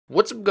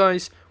What's up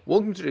guys,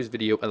 welcome to this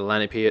video,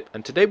 Atlanip here,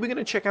 and today we're going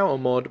to check out a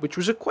mod which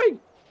was a quite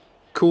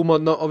cool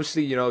mod. Not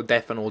obviously,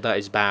 death and all that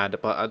is bad,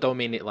 but I don't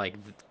mean it like,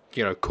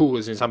 cool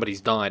as in somebody's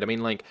died. I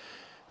mean like,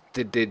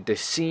 the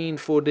scene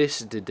for this,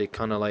 the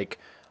kind of like,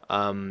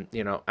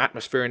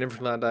 atmosphere and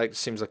everything like that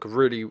seems like a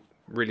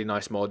really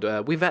nice mod.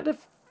 We've had a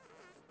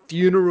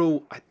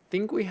funeral, I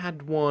think we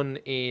had one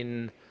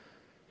in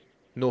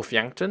North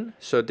Yankton,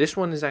 so this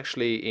one is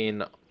actually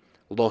in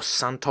Los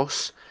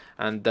Santos.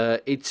 And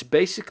it's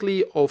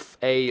basically of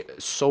a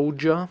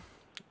soldier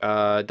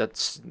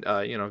that's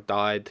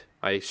died.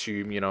 I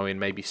assume in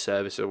maybe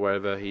service or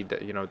wherever he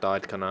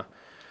died, kind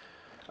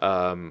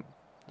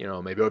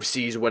of maybe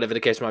overseas or whatever the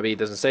case might be. It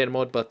doesn't say in the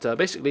mod, but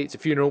basically it's a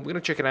funeral. We're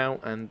gonna check it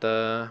out and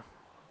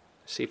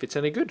see if it's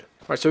any good.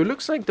 Alright, so it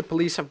looks like the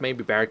police have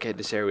maybe barricaded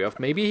this area off.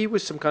 Maybe he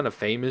was some kind of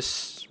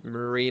famous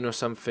Marine or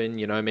something.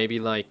 Maybe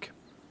like,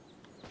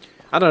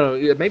 I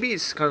don't know. Maybe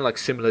it's kind of like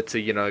similar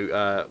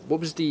to what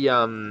was the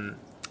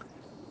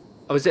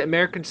Oh, was it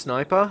American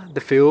Sniper,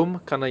 the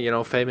film? Kind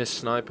of, famous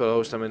sniper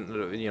or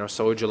something,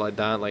 soldier like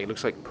that. Like, it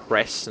looks like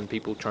press and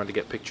people trying to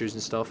get pictures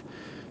and stuff.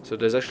 So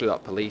there's actually,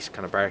 like, police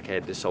kind of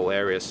barricade this whole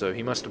area. So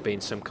he must have been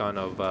some kind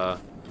of,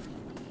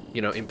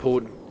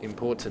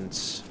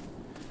 importance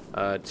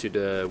to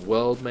the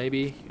world,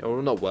 maybe.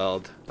 Or not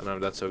world. I don't know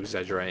if that's so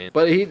exaggerating.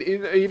 But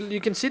you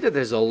can see that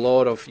there's a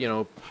lot of,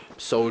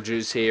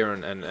 soldiers here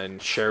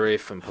and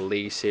sheriff and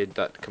police here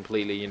that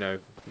completely,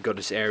 got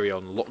this area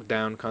on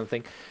lockdown kind of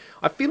thing.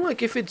 I feel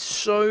like if it's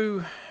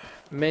so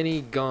many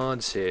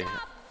guards here...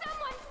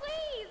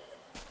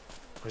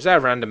 Was that a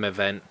random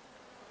event?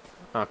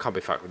 Oh, I can't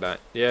be fucked with that.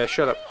 Yeah,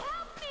 shut up.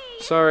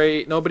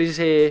 Sorry, nobody's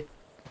here.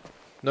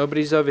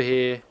 Nobody's over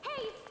here.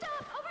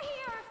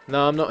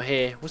 No, I'm not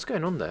here. What's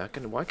going on there?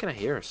 Why can I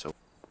hear her so...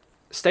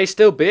 Stay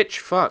still, bitch.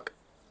 Fuck.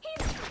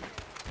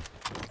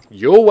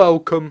 You're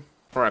welcome.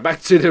 Alright,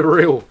 back to the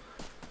real...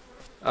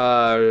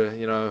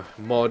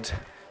 mod.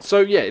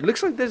 So yeah, it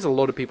looks like there's a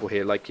lot of people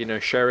here, like,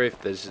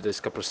 sheriff, there's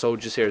a couple of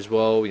soldiers here as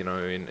well,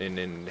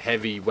 in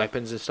heavy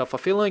weapons and stuff. I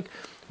feel like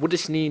what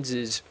this needs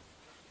is,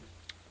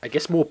 I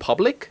guess, more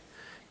public,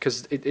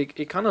 because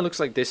it kind of looks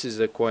like this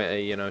is quite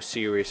a,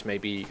 serious,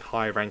 maybe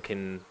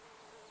high-ranking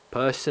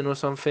person or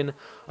something.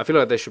 I feel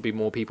like there should be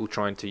more people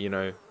trying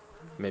to,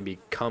 maybe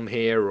come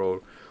here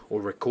or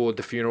record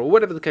the funeral, or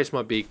whatever the case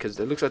might be, because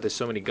it looks like there's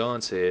so many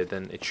guards here,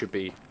 then it should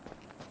be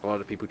a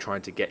lot of people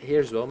trying to get here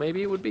as well.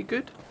 Maybe it would be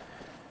good.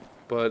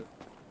 But,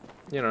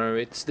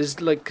 because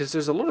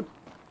there's a lot of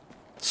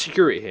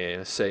security here,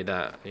 let's say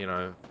that,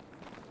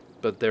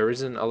 but there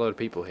isn't a lot of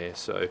people here,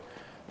 so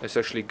let's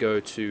actually go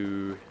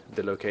to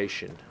the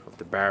location of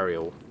the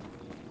burial.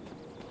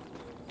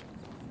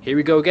 Here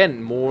we go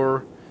again,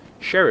 more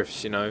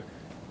sheriffs,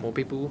 more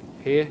people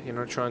here,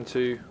 trying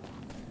to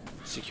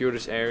secure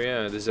this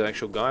area. There's an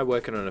actual guy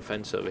working on a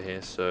fence over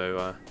here,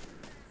 so,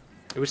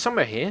 it was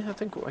somewhere here, I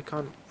think. I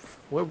can't,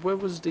 where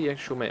was the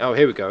actual main, oh,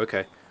 here we go,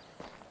 okay.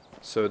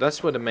 So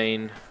that's where the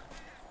main...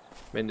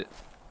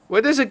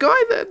 Where there's a guy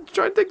there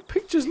trying to take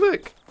pictures,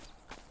 look!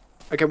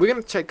 Okay, we're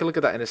going to take a look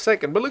at that in a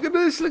second, but look at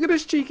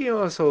this cheeky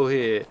asshole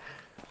here.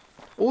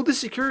 All the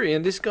security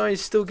and this guy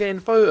is still getting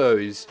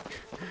photos.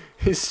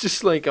 It's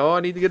just like, oh,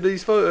 I need to get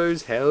these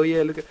photos, hell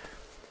yeah, look at...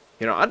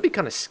 I'd be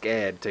kind of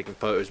scared taking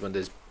photos when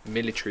there's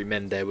military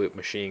men there with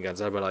machine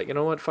guns. I'd be like, you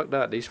know what, fuck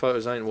that, these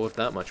photos ain't worth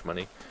that much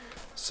money.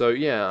 So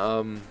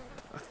yeah,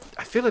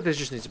 I feel like there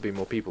just needs to be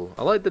more people.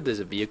 I like that there's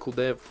a vehicle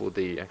there for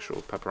the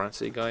actual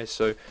paparazzi guys.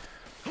 So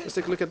let's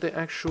take a look at the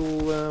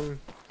actual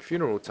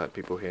funeral type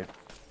people here.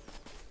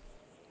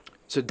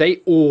 So they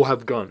all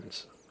have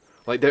guns.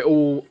 Like, they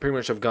all pretty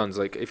much have guns.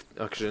 Like,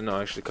 actually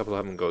a couple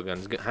haven't got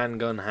guns.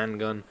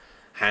 Handgun.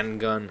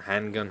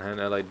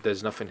 Like,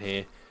 there's nothing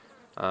here.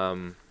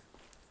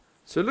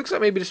 So it looks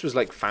like maybe this was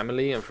like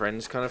family and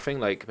friends kind of thing.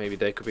 Like, maybe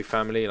they could be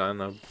family. I don't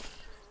know.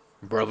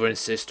 Brother and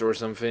sister or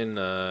something.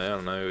 I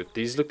don't know.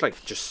 These look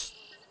like just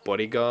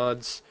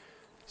bodyguards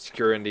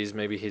securing these.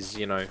 Maybe his,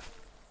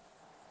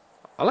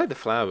 I like the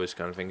flowers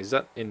kind of thing. Is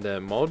that in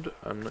the mod?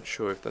 I'm not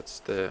sure if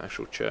that's the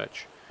actual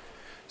church.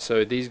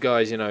 So these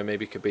guys,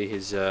 maybe could be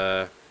his,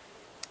 I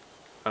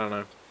don't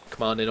know,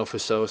 commanding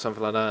officer or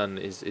something like that, and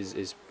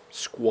his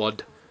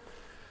squad.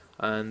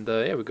 And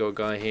yeah, we got a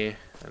guy here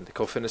and the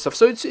coffin and stuff.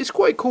 So it's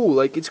quite cool.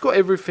 Like, it's got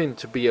everything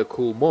to be a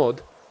cool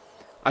mod.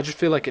 I just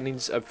feel like it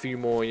needs a few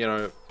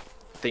more,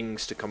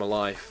 things to come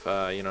alive,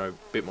 a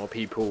bit more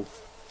people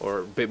or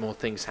a bit more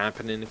things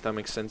happening, if that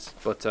makes sense.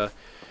 But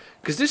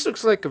because this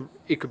looks like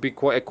it could be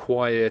quite a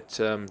quiet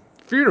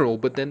funeral,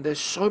 but then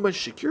there's so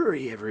much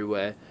security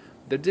everywhere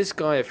that this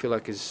guy, I feel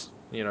like, is,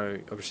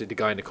 obviously the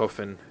guy in the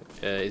coffin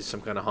is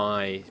some kind of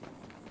high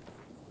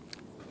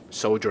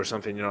soldier or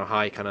something,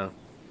 high kind of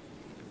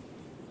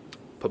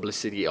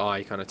publicity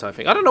eye kind of type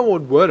thing. I don't know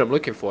what word I'm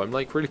looking for. I'm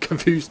like really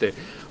confused there,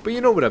 but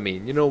you know what I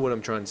mean. You know what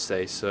I'm trying to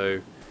say.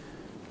 So,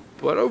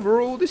 but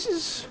overall, this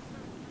is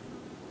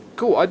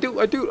cool. I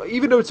do.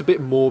 Even though it's a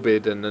bit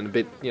morbid and a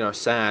bit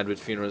sad with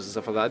funerals and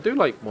stuff like that, I do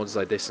like mods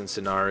like this and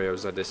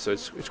scenarios like this. So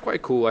it's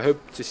quite cool. I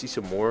hope to see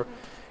some more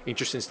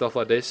interesting stuff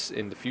like this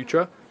in the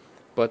future.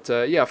 But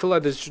yeah, I feel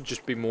like there should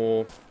just be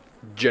more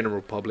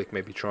general public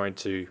maybe trying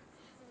to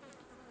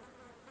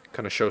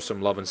kind of show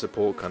some love and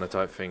support kind of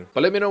type thing.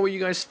 But let me know what you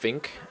guys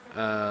think.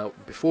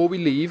 Before we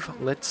leave,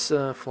 let's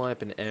fly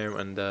up in air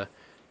and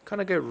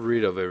kind of get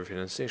rid of everything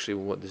and see actually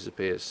what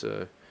disappears.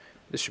 So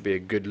this should be a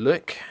good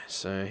look.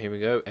 So here we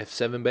go,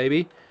 F7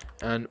 baby,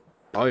 and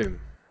boom.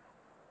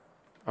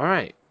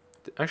 Alright,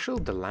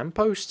 the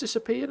lamppost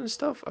disappeared and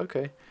stuff?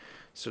 Okay.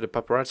 So the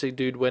paparazzi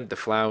dude went, the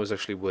flowers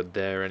actually were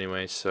there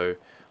anyway, so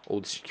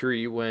all the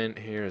security went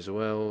here as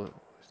well.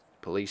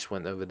 Police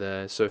went over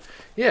there. So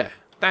yeah,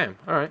 damn,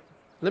 alright.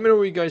 Let me know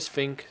what you guys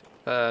think.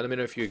 Let me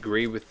know if you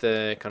agree with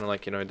the kind of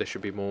like, you know, there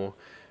should be more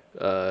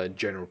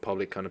general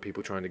public kind of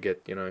people trying to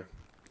get, you know,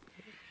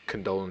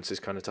 condolences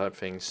kind of type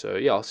things. So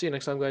yeah, I'll see you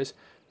next time, guys.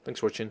 Thanks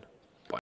for watching.